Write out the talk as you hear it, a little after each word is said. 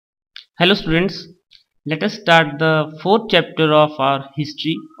Hello students, let us start the fourth chapter of our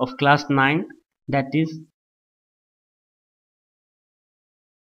history of class 9, that is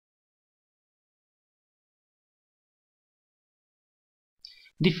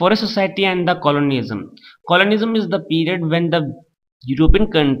the forest society and the colonialism. Colonialism is the period when the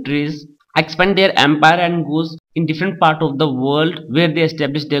European countries expand their empire and goes in different part of the world where they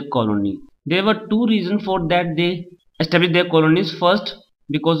establish their colony. There were two reasons for that they established their colonies. First,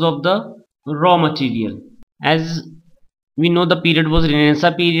 because of the raw material. As we know, the period was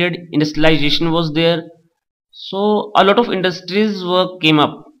Renaissance period, industrialization was there, so a lot of industries work came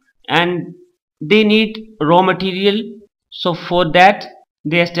up and they need raw material. So for that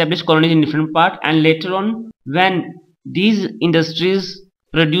they established colonies in different part, and later on when these industries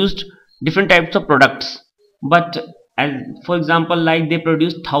produced different types of products, but as for example, like they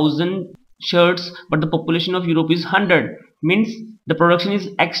produce 1,000 shirts but the population of Europe is 100, means the production is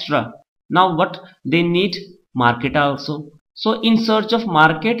extra. Now what they need? Market also. So in search of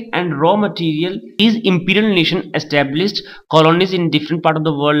market and raw material, these imperial nations established colonies in different part of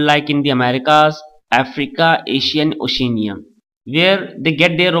the world, like in the Americas, Africa, Asia and Oceania, where they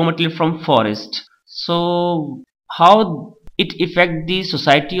get their raw material from forest. So how it affect the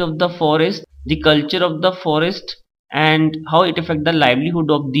society of the forest, the culture of the forest, and how it affect the livelihood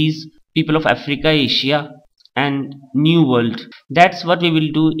of these people of Africa, Asia and New World. That's what we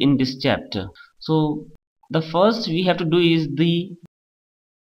will do in this chapter. So the first we have to do is the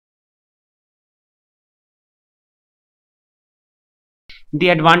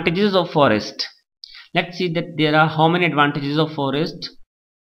advantages of forest. Let's see that there are how many advantages of forest.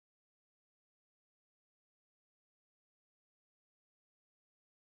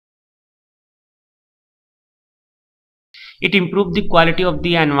 It improves the quality of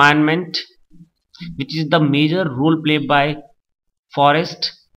the environment, which is the major role played by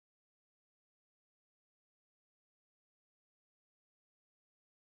forest.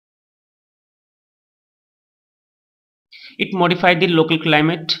 It modifies the local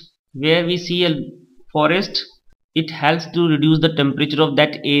climate. Where we see a forest, it helps to reduce the temperature of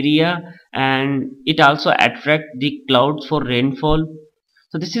that area, and it also attracts the clouds for rainfall.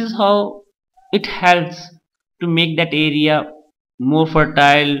 So this is how it helps to make that area more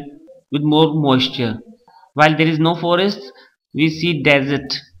fertile with more moisture. While there is no forest, we see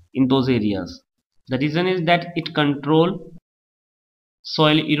desert in those areas. The reason is that it control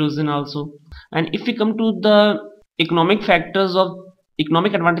soil erosion also. And if we come to the economic factors of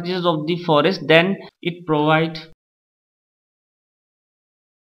economic advantages of the forest, then it provide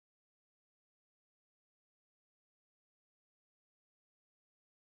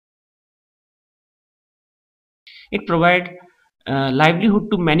livelihood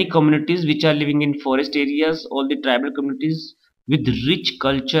to many communities which are living in forest areas, all the tribal communities with rich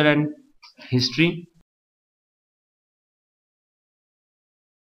culture and history.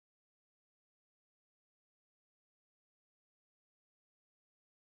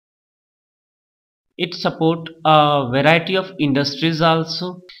 It support a variety of industries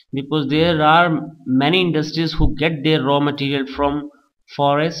also, because there are many industries who get their raw material from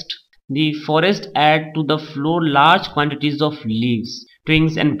forest. The forest add to the floor large quantities of leaves,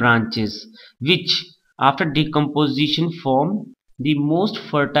 twigs and branches, which after decomposition form the most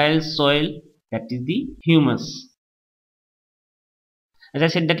fertile soil, that is the humus. As I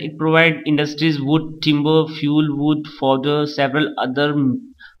said, that it provide industries wood, timber, fuel, wood, fodder, several other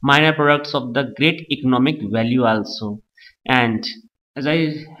minor products of the great economic value also. And as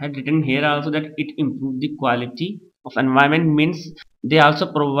I had written here also, that it improve the quality of environment, means they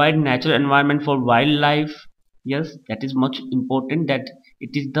also provide natural environment for wildlife. Yes, that is much important, that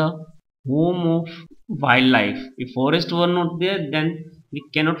it is the home of wildlife. If forest were not there, then we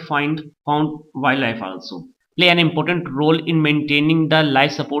cannot found wildlife also. Play an important role in maintaining the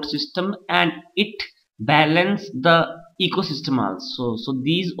life support system, and it balance the ecosystem also. So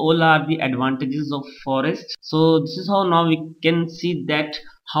these all are the advantages of forest. So this is how now we can see that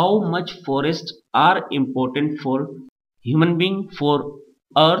how much forests are important for human being, for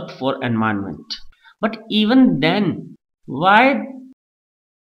earth, for environment. But even then, why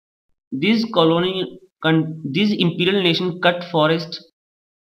these these imperial nations cut forest?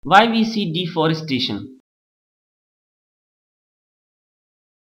 Why we see deforestation?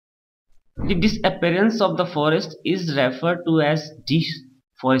 The disappearance of the forest is referred to as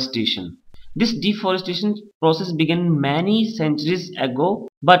deforestation. This deforestation process began many centuries ago,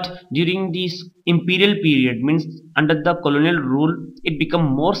 but during this imperial period, means under the colonial rule, it became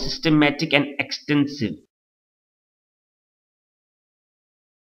more systematic and extensive.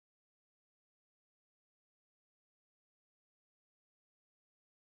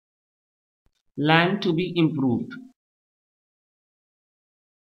 land to be improved.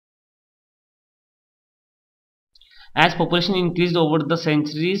 As population increased over the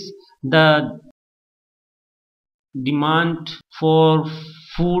centuries, the demand for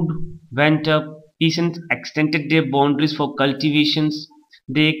food went up. Peasants extended their boundaries for cultivations.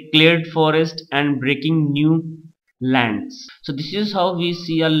 They cleared forests and breaking new lands. So this is how we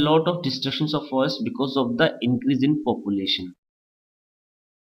see a lot of destructions of forests because of the increase in population.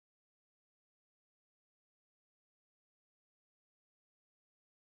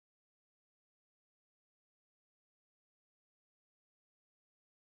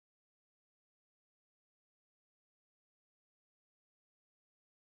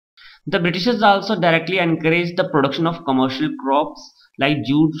 The Britishers also directly encouraged the production of commercial crops like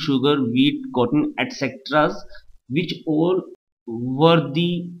jute, sugar, wheat, cotton, etc., which all were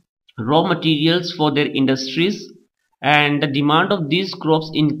the raw materials for their industries. And the demand of these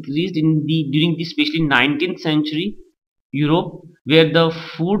crops increased in the during the especially 19th century Europe, where the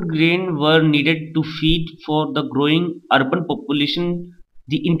food grain were needed to feed for the growing urban population,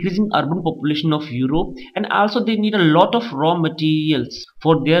 the increasing urban population of Europe, and also they need a lot of raw materials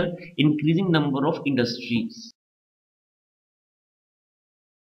for their increasing number of industries.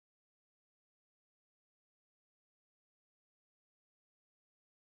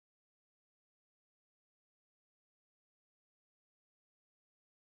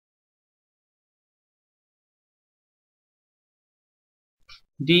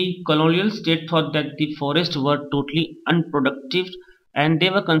 The colonial state thought that the forests were totally unproductive and they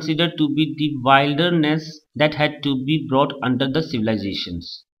were considered to be the wilderness that had to be brought under the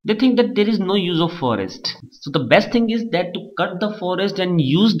civilizations. They think that there is no use of forest. So the best thing is that to cut the forest and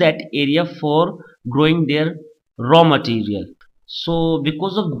use that area for growing their raw material. So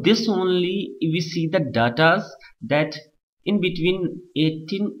because of this only we see the data that in between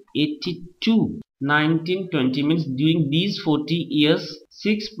 1882 1920 means during these 40 years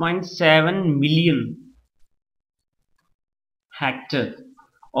 6.7 million hectares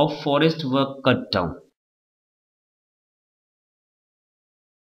of forest were cut down.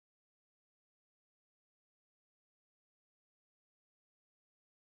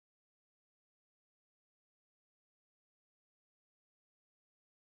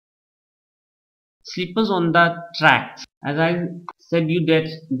 Sleepers on the tracks, as I said you that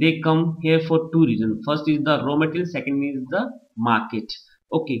they come here for two reasons. First is the raw material, second is the market.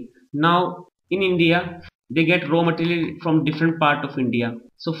 Okay, now in India they get raw material from different part of India,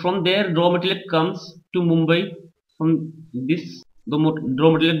 so from there raw material comes to Mumbai. From this the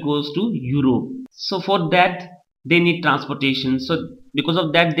raw material goes to Europe, so for that they need transportation. So because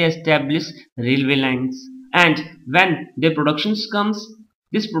of that they establish railway lines, and when their productions comes,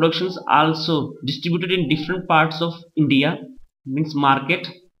 these productions also distributed in different parts of India, means market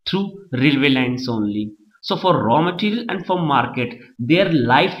through railway lines only. So for raw material and for market, their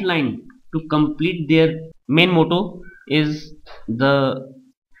lifeline to complete their main motto is the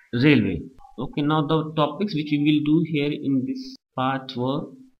railway. Okay, now the topics which we will do here in this part were: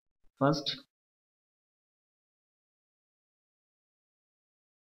 first,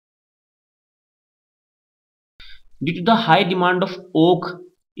 due to the high demand of oak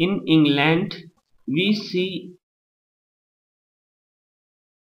in England, we see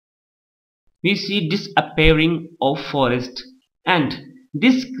disappearing of forest, and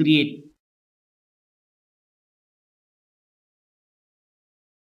this create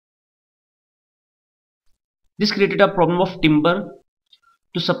this created a problem of timber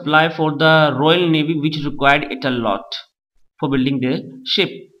to supply for the Royal Navy, which required it a lot for building their ship.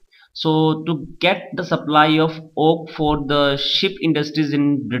 So to get the supply of oak for the ship industries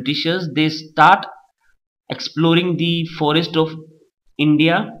in Britishers, they start exploring the forest of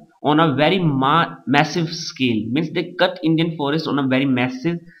India on a very massive scale. Means they cut Indian forest on a very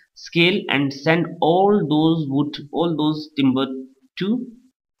massive scale and send all those wood, all those timber to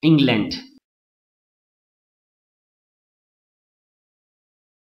England.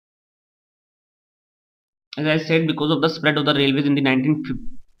 As I said, because of the spread of the railways in the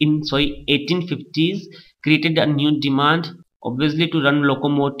 1850s, created a new demand. Obviously, to run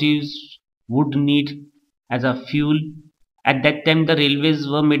locomotives would need as a fuel. At that time, the railways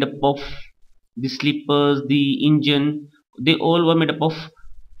were made up of the sleepers, the engine. They all were made up of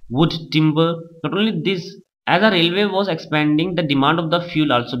wood, timber. Not only this, as a railway was expanding, the demand of the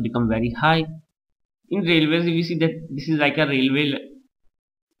fuel also become very high. In railways, we see that this is like a railway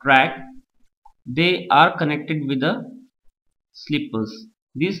track. They are connected with the sleepers.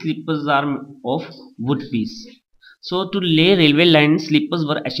 These sleepers are of wood piece. So to lay railway lines, sleepers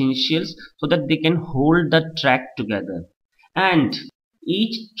were essentials so that they can hold the track together. And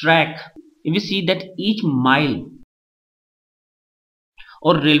each track if we see that each mile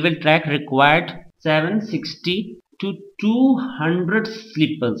or railway track required 760 to 200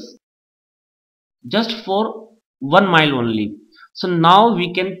 sleepers just for 1 mile only. So now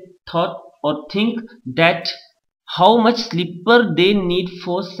we can thought or think that how much sleeper they need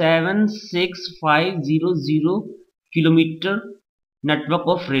for 76500 kilometer network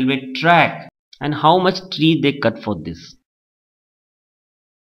of railway track, and how much tree they cut for this.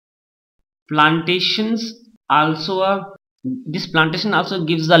 Plantations also this plantation also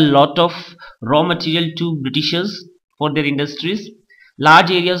gives a lot of raw material to Britishers for their industries.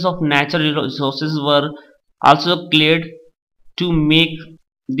 Large areas of natural resources were also cleared to make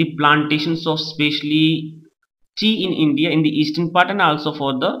the plantations of especially tea in India in the eastern part, and also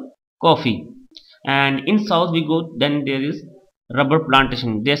for the coffee. And in south we go, then there is rubber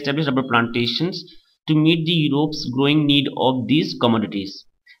plantation. They established rubber plantations to meet the Europe's growing need of these commodities.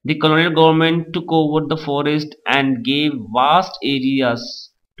 The colonial government took over the forest and gave vast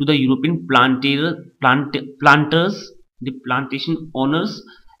areas to the European planters, the plantation owners,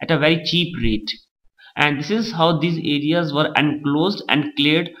 at a very cheap rate. And this is how these areas were enclosed and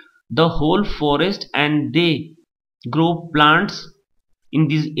cleared the whole forest, and they grow plants in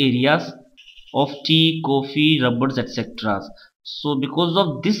these areas of tea, coffee, rubbers, etc. So because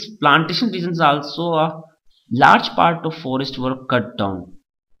of this plantation reasons also a large part of forest were cut down.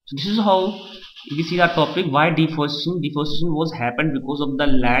 So this is how we see our topic, why deforestation. Deforestation was happened because of the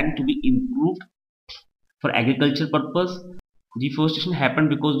land to be improved for agriculture purpose. Deforestation happened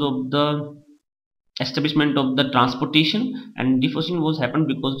because of the establishment of the transportation, and deforestation was happened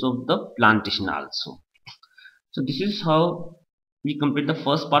because of the plantation also. So this is how we complete the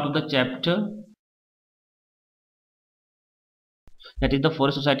first part of the chapter, that is the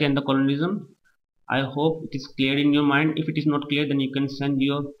forest society and the colonialism. I hope it is clear in your mind. If it is not clear, then you can send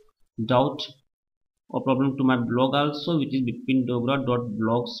your doubt or problem to my blog also, which is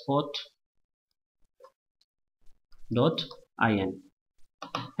bipindogra.blogspot.in.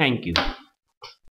 Thank you.